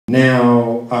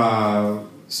Now,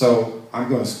 so I'm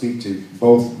going to speak to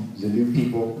both the new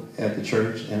people at the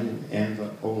church and the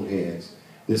old heads.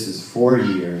 This is 4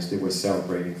 years that we're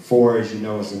celebrating. 4, as you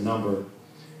know, is a number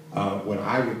when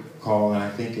I would call, and I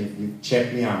think if you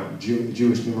check me out,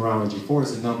 Jewish numerology, 4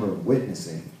 is a number of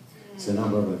witnessing. It's a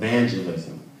number of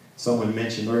evangelism. Someone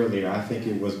mentioned earlier, I think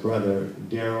it was Brother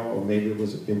Darrell, or maybe it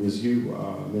was you,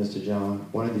 Minister John.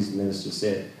 One of these ministers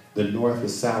said, the north, the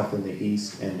south, and the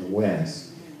east, and the west.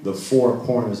 The 4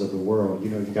 corners of the world. You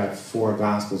know, you've got 4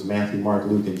 Gospels, Matthew, Mark,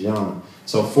 Luke, and John.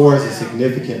 So 4 is a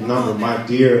significant number. My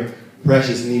dear,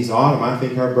 precious niece Autumn, I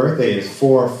think her birthday is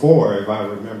 4/4, if I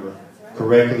remember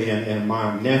correctly. And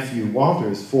my nephew Walter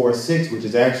is 4/6, which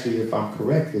is actually, if I'm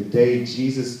correct, the day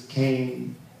Jesus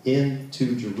came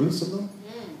into Jerusalem.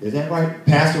 Is that right?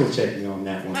 Pastor will check me on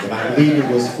that one. But I believe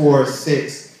it was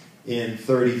 4/6 in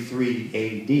 33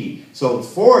 A.D. So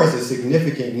 4 is a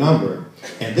significant number.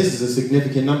 And this is a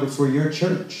significant number for your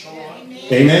church.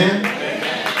 Amen?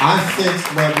 I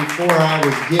sensed that before I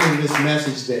was getting this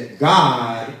message that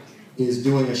God is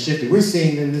doing a shifting. We're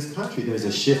seeing in this country there's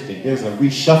a shifting. There's a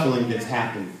reshuffling that's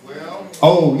happening.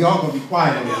 Oh, y'all going to be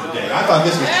quiet on me today. I thought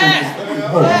this was true.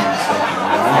 Hold on a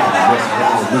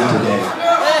second. Today.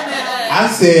 I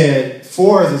said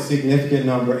 4 is a significant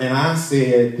number, and I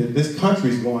said that this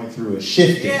country is going through a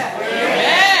shifting.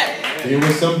 There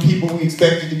were some people we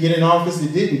expected to get in office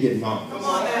that didn't get in office.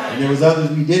 And there was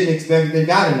others we didn't expect that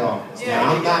got in office.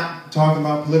 Now, I'm not talking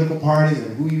about political parties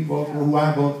and who you vote for, who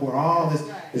I vote for. All this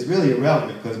is really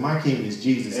irrelevant because my king is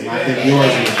Jesus, and I think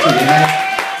yours is too.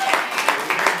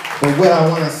 But what I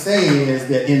want to say is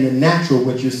that in the natural,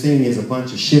 what you're seeing is a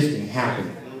bunch of shifting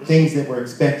happening. Things that were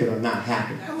expected are not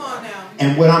happening. Come on now.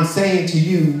 And what I'm saying to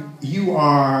you, you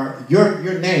are,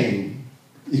 your name,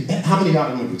 how many of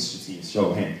y'all, let me see a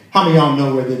show of hands. How many of y'all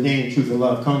know where the name Truth and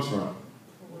Love comes from?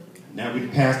 Now we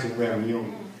pastor and Reverend, you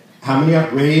don't. How many of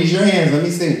y'all, raise your hands, let me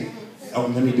see. Oh,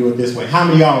 let me do it this way. How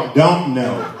many of y'all don't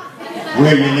know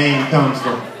where your name comes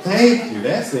from? Thank you,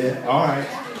 that's it. All right.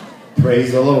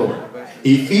 Praise the Lord.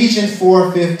 Ephesians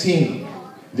 4:15.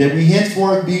 That we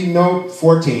henceforth be no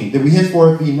 14. That we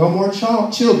henceforth be no more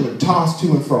children tossed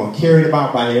to and fro and carried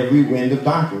about by every wind of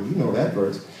doctrine. You know that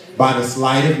verse. By the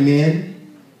sleight of men,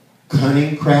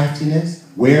 cunning craftiness,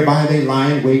 whereby they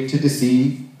lie in wait to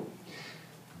deceive.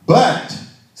 But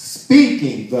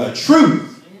speaking the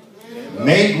truth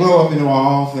may grow up into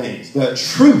all things. The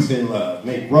truth in love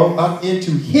may grow up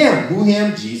into him. Who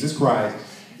him? Jesus Christ.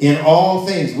 In all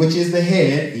things, which is the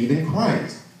head, even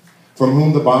Christ. From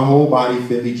whom the whole body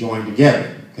fitly joined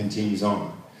together. Continues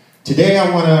on. Today I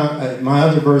want to, my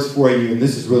other verse for you, and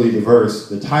this is really the verse,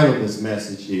 the title of this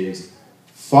message is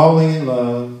Falling in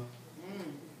Love.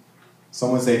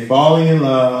 Someone say, falling in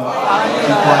love. Falling in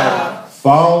love.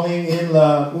 Falling in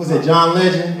love. What was that, John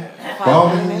Legend?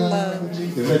 Falling in love with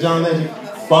Jesus. Is that John Legend?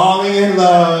 Falling in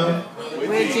love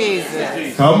With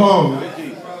Jesus. Come on.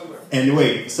 And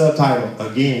wait, subtitle,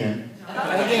 again.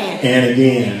 Again. And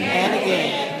again. And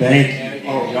again. Thank you.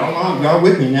 Oh, y'all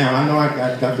with me now. I know I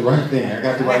got the right thing. I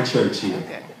got the right church here.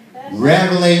 Okay.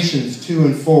 Revelations 2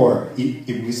 and 4.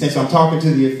 Since I'm talking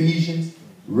to the Ephesians,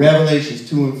 Revelations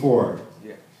 2 and 4.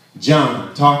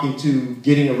 John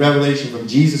getting a revelation from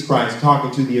Jesus Christ,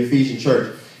 talking to the Ephesian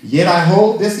church. Yet I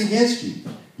hold this against you.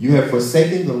 You have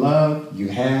forsaken the love you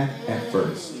had at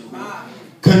first.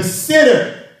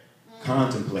 Consider,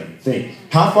 contemplate, think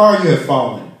how far you have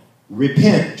fallen.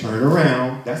 Repent, turn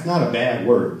around. That's not a bad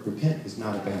word. Repent is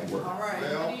not a bad word.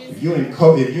 If you're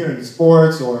in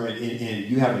sports or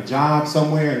you have a job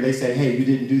somewhere and they say, hey, you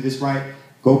didn't do this right,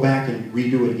 go back and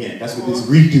redo it again. That's what this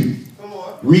redo.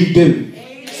 Redo.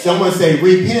 Someone say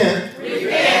repent,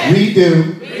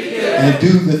 redo, and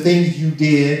do the things you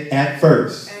did at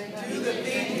first.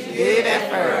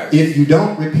 If you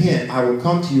don't repent, I will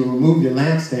come to you and remove your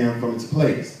lampstand from its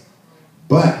place.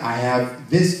 But I have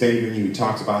this favor in you. He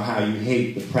talks about how you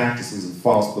hate the practices of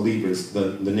false believers,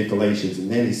 the Nicolaitans.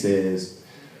 And then he says,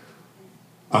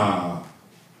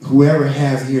 whoever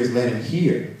has ears, let him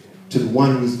hear. To the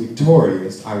one who is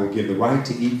victorious, I will give the right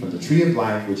to eat from the tree of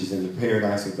life, which is in the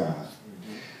paradise of God.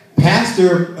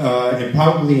 Pastor, and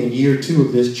probably in year 2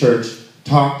 of this church,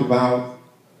 talked about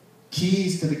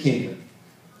keys to the kingdom.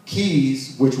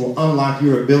 Keys which will unlock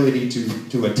your ability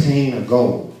to attain a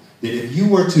goal. That if you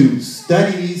were to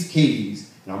study these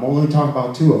keys, and I'm only talking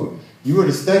about 2 of them, you were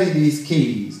to study these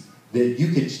keys, that you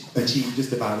could achieve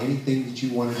just about anything that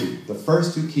you want to do. The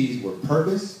first 2 keys were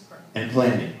purpose and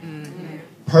planning. Mm-hmm.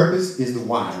 Purpose is the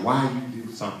why you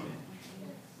do something.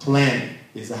 Planning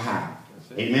is the how.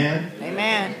 Amen?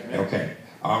 Amen. Okay.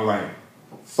 All right.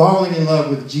 Falling in love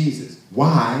with Jesus.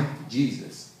 Why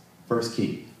Jesus? First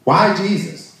key. Why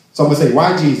Jesus? Someone say,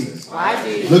 why Jesus? Why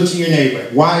Jesus? Look to your neighbor.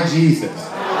 Why Jesus?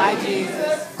 Why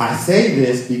Jesus? I say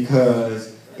this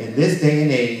because in this day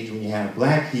and age, when you have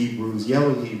black Hebrews,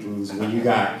 yellow Hebrews, when you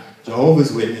got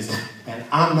Jehovah's Witnesses, and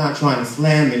I'm not trying to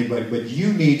slam anybody, but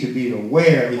you need to be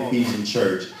aware, Ephesian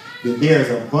church, that there's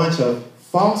a bunch of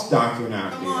false doctrine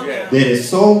out there that is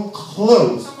so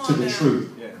close to the truth,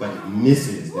 but it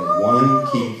misses that one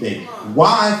key thing.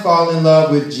 Why fall in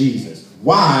love with Jesus?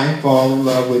 Why fall in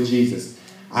love with Jesus?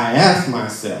 I ask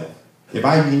myself, if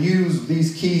I can use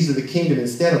these keys of the kingdom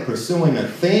instead of pursuing a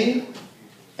thing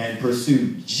and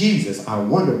pursue Jesus, I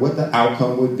wonder what the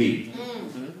outcome would be.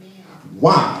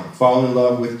 Why fall in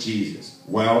love with Jesus?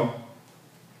 Well,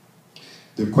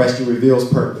 the question reveals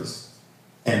purpose.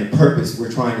 And the purpose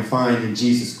we're trying to find in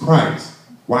Jesus Christ.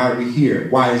 Why are we here?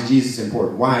 Why is Jesus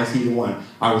important? Why is he the one?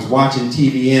 I was watching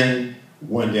TVN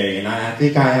one day, and I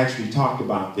think I actually talked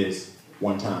about this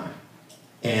one time.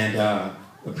 And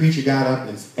the preacher got up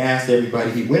and asked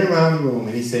everybody, he went around the room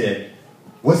and he said,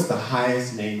 what's the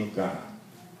highest name of God?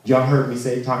 Y'all heard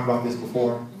me talk about this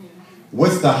before?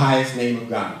 What's the highest name of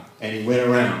God? And he went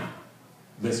around.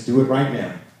 Let's do it right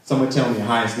now. Someone tell me the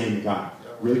highest name of God.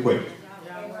 Really quick.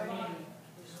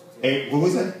 Hey, what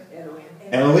was it?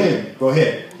 Elohim. Go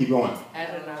ahead. Keep going.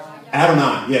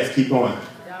 Adonai. Yes, keep going.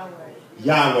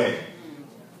 Yahweh.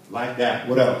 Like that.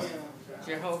 What else?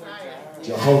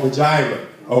 Jehovah Jireh.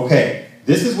 Okay.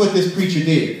 This is what this preacher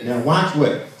did. Now watch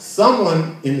what.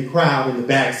 Someone in the crowd in the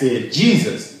back said,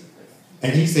 Jesus.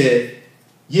 And he said,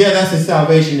 yeah, that's his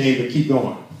salvation name, but keep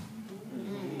going.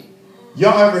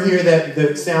 Y'all ever hear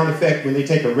the sound effect when they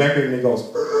take a record and it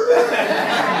goes,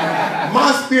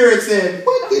 my spirit said,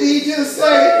 what did he just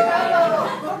say?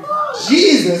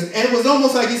 Jesus. And it was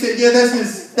almost like he said, yeah,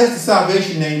 that's the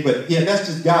salvation name, but yeah, that's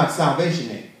just God's salvation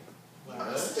name.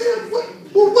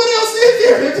 What else is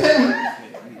there?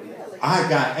 I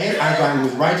got it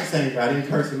was righteous anger. I didn't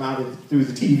curse him out through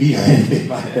the TV or anything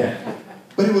like that.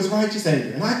 But it was righteous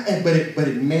anger. But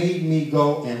it made me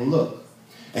go and look.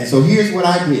 And so here's what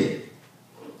I did.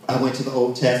 I went to the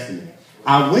Old Testament.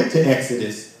 I went to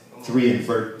Exodus 3 and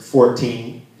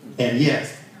 14. And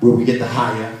yes, where we get the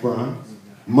Haya from.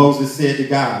 Moses said to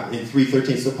God in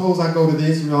 3:13, suppose I go to the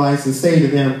Israelites and say to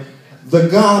them, the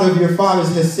God of your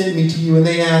fathers has sent me to you. And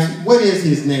they ask, what is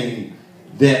his name?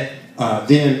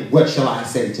 Then what shall I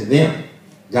say to them?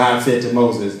 God said to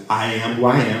Moses, I am who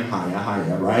I am.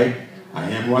 Haya, right? I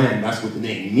am who I am. That's what the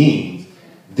name means.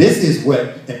 This is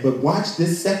what, but watch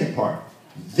this second part.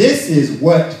 This is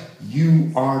what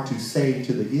you are to say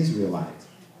to the Israelites.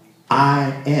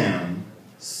 I am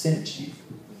sent you.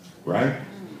 Right?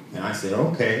 And I said,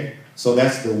 okay. So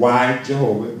that's the Y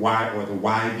Jehovah, Y or the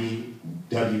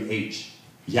YBWH,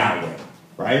 Yahweh.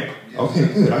 Right? Okay,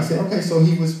 good. I said, okay, so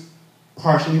he was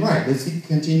partially right. Let's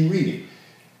continue reading.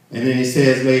 And then it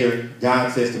says later,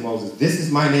 God says to Moses, this is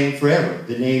my name forever,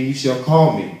 the name you shall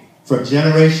call me, from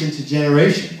generation to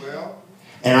generation.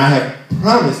 And I have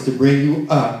promised to bring you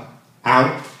up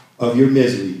out of your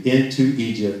misery into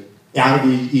Egypt, out of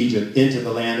Egypt into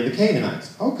the land of the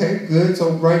Canaanites. Okay, good.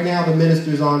 So right now the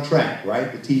minister's on track, right?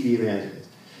 The TV evangelist.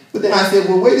 But then I said,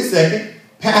 well, wait a second.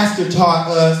 Pastor taught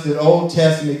us that Old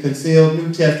Testament concealed,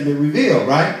 New Testament revealed,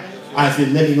 right? I said,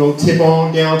 let me go tip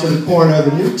on down to the corner of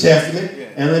the New Testament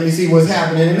and let me see what's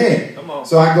happening in there.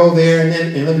 So I go there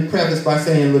and let me preface by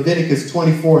saying Leviticus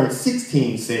 24 and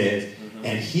 16 says,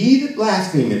 and he that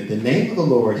blasphemeth the name of the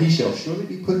Lord, he shall surely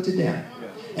be put to death.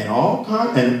 And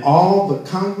all the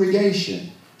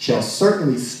congregation shall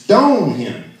certainly stone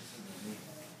him.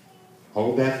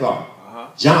 Hold that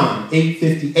thought. John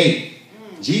 8:58.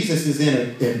 Jesus is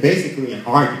in basically an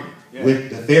argument with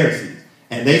the Pharisees.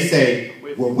 And they say,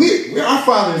 well, our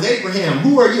father is Abraham.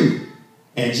 Who are you?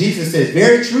 And Jesus says,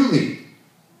 very truly,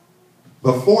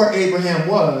 before Abraham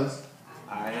was,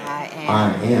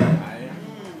 I am.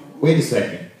 Wait a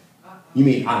second. You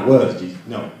mean I was Jesus?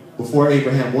 No. Before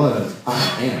Abraham was,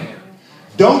 I am.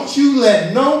 Don't you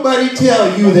let nobody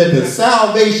tell you that the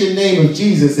salvation name of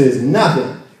Jesus is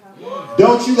nothing.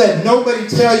 Don't you let nobody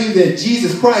tell you that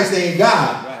Jesus Christ ain't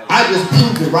God. I just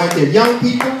proved it right there. Young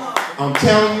people, I'm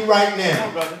telling you right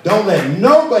now, don't let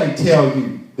nobody tell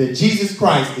you that Jesus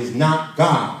Christ is not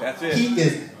God. He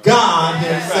is God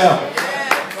himself.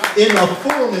 In the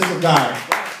fullness of God,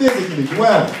 physically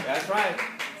dwelling. That's right.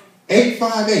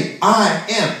 8:58, I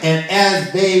am. And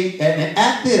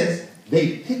at this,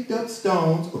 they picked up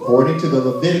stones, according to the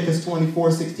Leviticus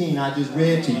 24:16 I just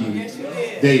read to you.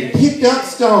 They picked up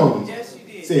stones,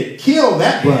 said, kill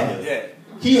that brother.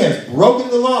 He has broken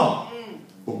the law.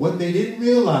 But what they didn't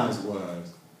realize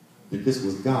was that this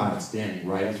was God standing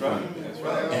right in front of them.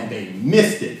 And they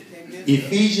missed it.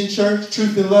 Ephesian Church,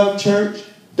 Truth and Love Church,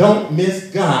 don't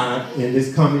miss God in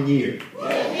this coming year.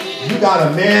 You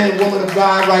got a man and woman of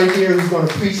God right here who's going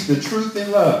to preach the truth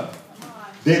in love.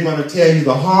 They're going to tell you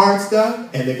the hard stuff,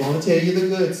 and they're going to tell you the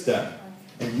good stuff.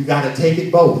 And you got to take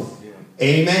it both.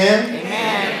 Amen?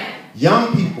 Amen.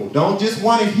 Young people, don't just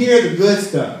want to hear the good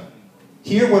stuff.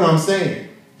 Hear what I'm saying.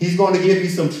 He's going to give you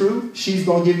some truth. She's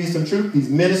going to give you some truth. These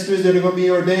ministers that are going to be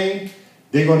ordained,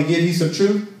 they're going to give you some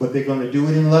truth, but they're going to do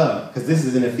it in love. Because this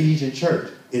is an Ephesian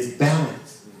church. It's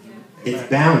balance. It's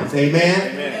balance.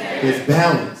 Amen? Amen. It's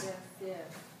balance.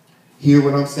 Hear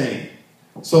what I'm saying.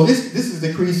 So this is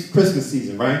the Christmas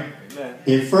season, right? Amen.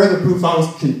 In further proof, I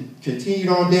was continued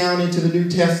on down into the New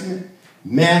Testament,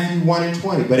 Matthew 1 and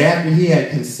 20. But after he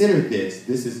had considered this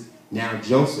is now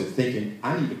Joseph thinking,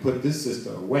 I need to put this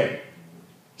sister away.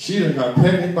 She done got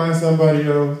pregnant by somebody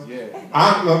else. Yeah.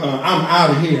 I'm out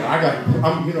of here.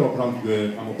 I'm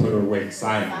good. I'm gonna put her away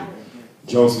silently.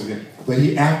 Joseph, but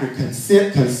he after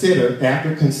considering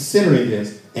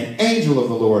this, an angel of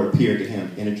the Lord appeared to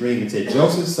him in a dream and said,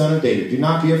 Joseph, son of David, do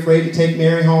not be afraid to take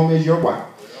Mary home as your wife,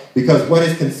 because what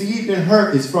is conceived in her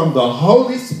is from the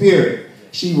Holy Spirit.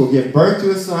 She will give birth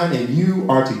to a son, and you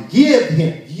are to give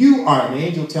him. You are an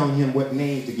angel telling him what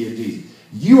name to give Jesus.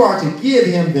 You are to give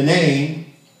him the name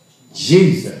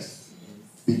Jesus,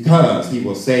 because he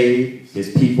will save his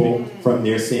people from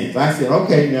their sins. I said,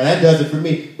 okay, now that does it for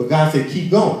me. But God said, keep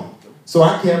going. So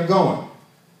I kept going.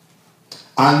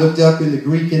 I looked up in the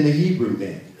Greek and the Hebrew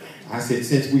then. I said,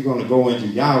 since we're going to go into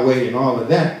Yahweh and all of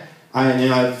that,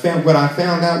 what I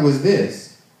found out was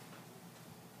this.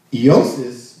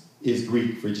 Eosis is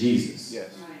Greek for Jesus.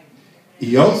 Yes.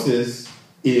 Eosis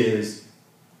is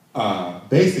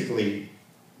basically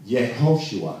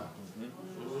Yehoshua.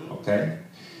 Okay?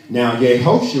 Now,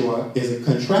 Yehoshua is a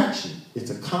contraction. It's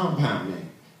a compound name.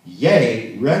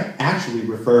 Actually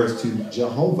refers to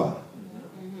Jehovah.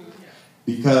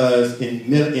 Because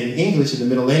in English in the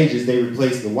Middle Ages, they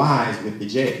replaced the Y's with the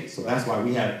J's. So that's why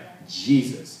we have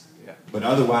Jesus. But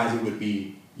otherwise, it would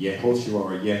be Yehoshua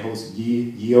or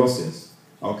Yehosis.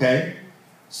 Okay?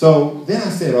 So then I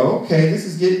said, okay, this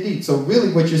is getting deep. So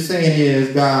really what you're saying is,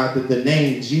 God, that the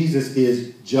name Jesus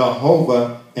is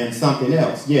Jehovah and something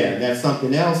else. Yeah, that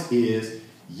something else is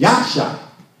Yasha.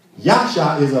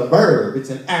 Yasha is a verb.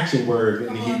 It's an action word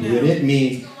in the Hebrew. And it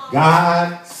means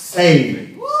God save.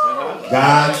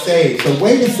 God saved. So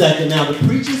wait a second now. The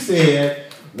preacher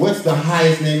said, what's the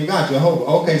highest name of God? Jehovah.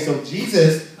 Okay, so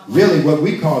Jesus, really who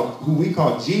we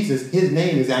call Jesus, his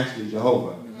name is actually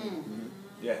Jehovah.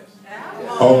 Yes.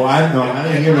 Oh, I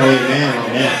didn't hear no amen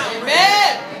on that.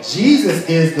 Amen. Jesus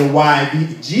is the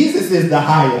Jesus is the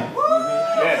higher.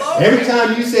 Every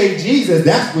time you say Jesus,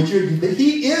 that's what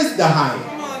he is the higher.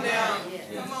 Come on now.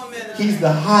 Come on, man. He's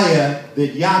the higher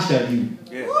that Yasha you.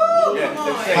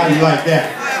 How do you like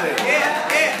that?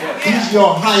 He's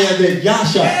your higher than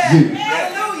Yasha you.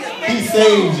 He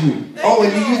saved you. Oh,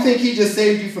 and do you think he just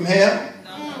saved you from hell?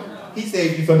 He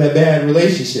saved you from that bad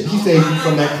relationship. He saved you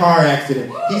from that car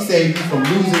accident. He saved you from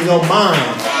losing your mind.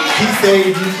 He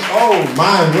saved you, oh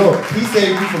my Lord. He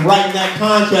saved you from writing that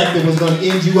contract that was going to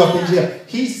end you up in jail.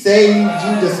 He saved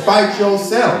you despite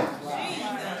yourself.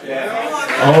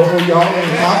 Oh, y'all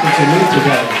ain't talking to me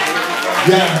today.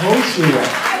 Yehoshua.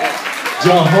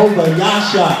 Jehovah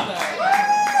Yasha.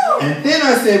 And then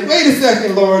I said, wait a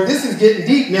second, Lord, this is getting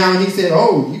deep now. And he said,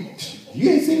 oh, you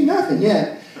ain't seen nothing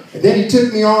yet. And then he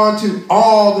took me on to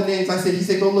all the names. He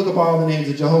said, go look up all the names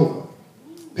of Jehovah.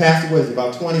 Pastor, what is it,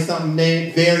 about 20-something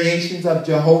name variations of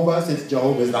Jehovah, since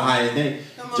Jehovah is the highest name.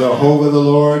 Jehovah the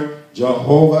Lord,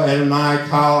 Jehovah Adonai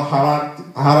Kal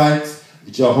Haratz,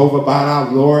 Jehovah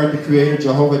Bara, Lord the Creator,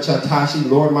 Jehovah Chatashi,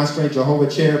 Lord my strength, Jehovah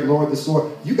Cherub, Lord the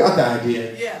sword. You got the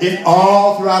idea. Yeah. It's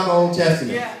all throughout the Old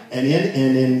Testament. Yeah. And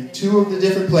in two of the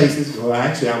different places, well,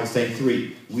 actually I would say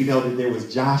three, we know that there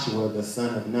was Joshua, the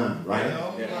son of Nun, right?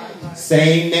 Yeah.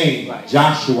 Same name,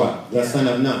 Joshua, the son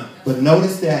of Nun. But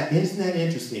notice that, isn't that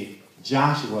interesting?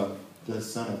 Joshua, the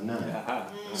son of Nun.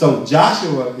 So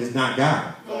Joshua is not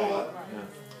God.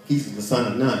 He's the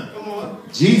son of Nun.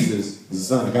 Jesus is the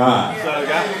son of God.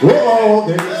 Whoa,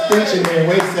 there's a distinction there.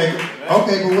 Wait a second.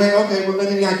 Okay, well,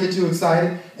 let me not get too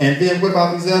excited. And then what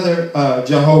about these other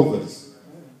Jehovahs?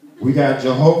 We got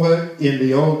Jehovah in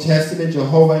the Old Testament,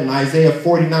 Jehovah in Isaiah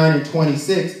 49 and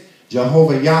 26,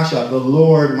 Jehovah Yasha, the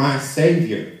Lord my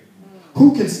Savior.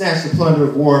 Who can snatch the plunder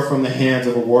of war from the hands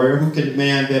of a warrior? Who can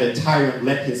demand that a tyrant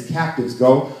let his captives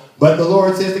go? But the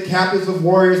Lord says the captives of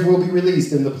warriors will be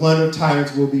released and the plunder of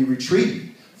tyrants will be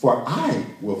retrieved. For I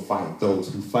will fight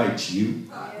those who fight you,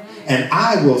 and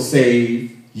I will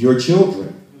save your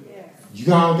children.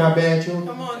 You all got bad children?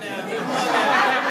 Come on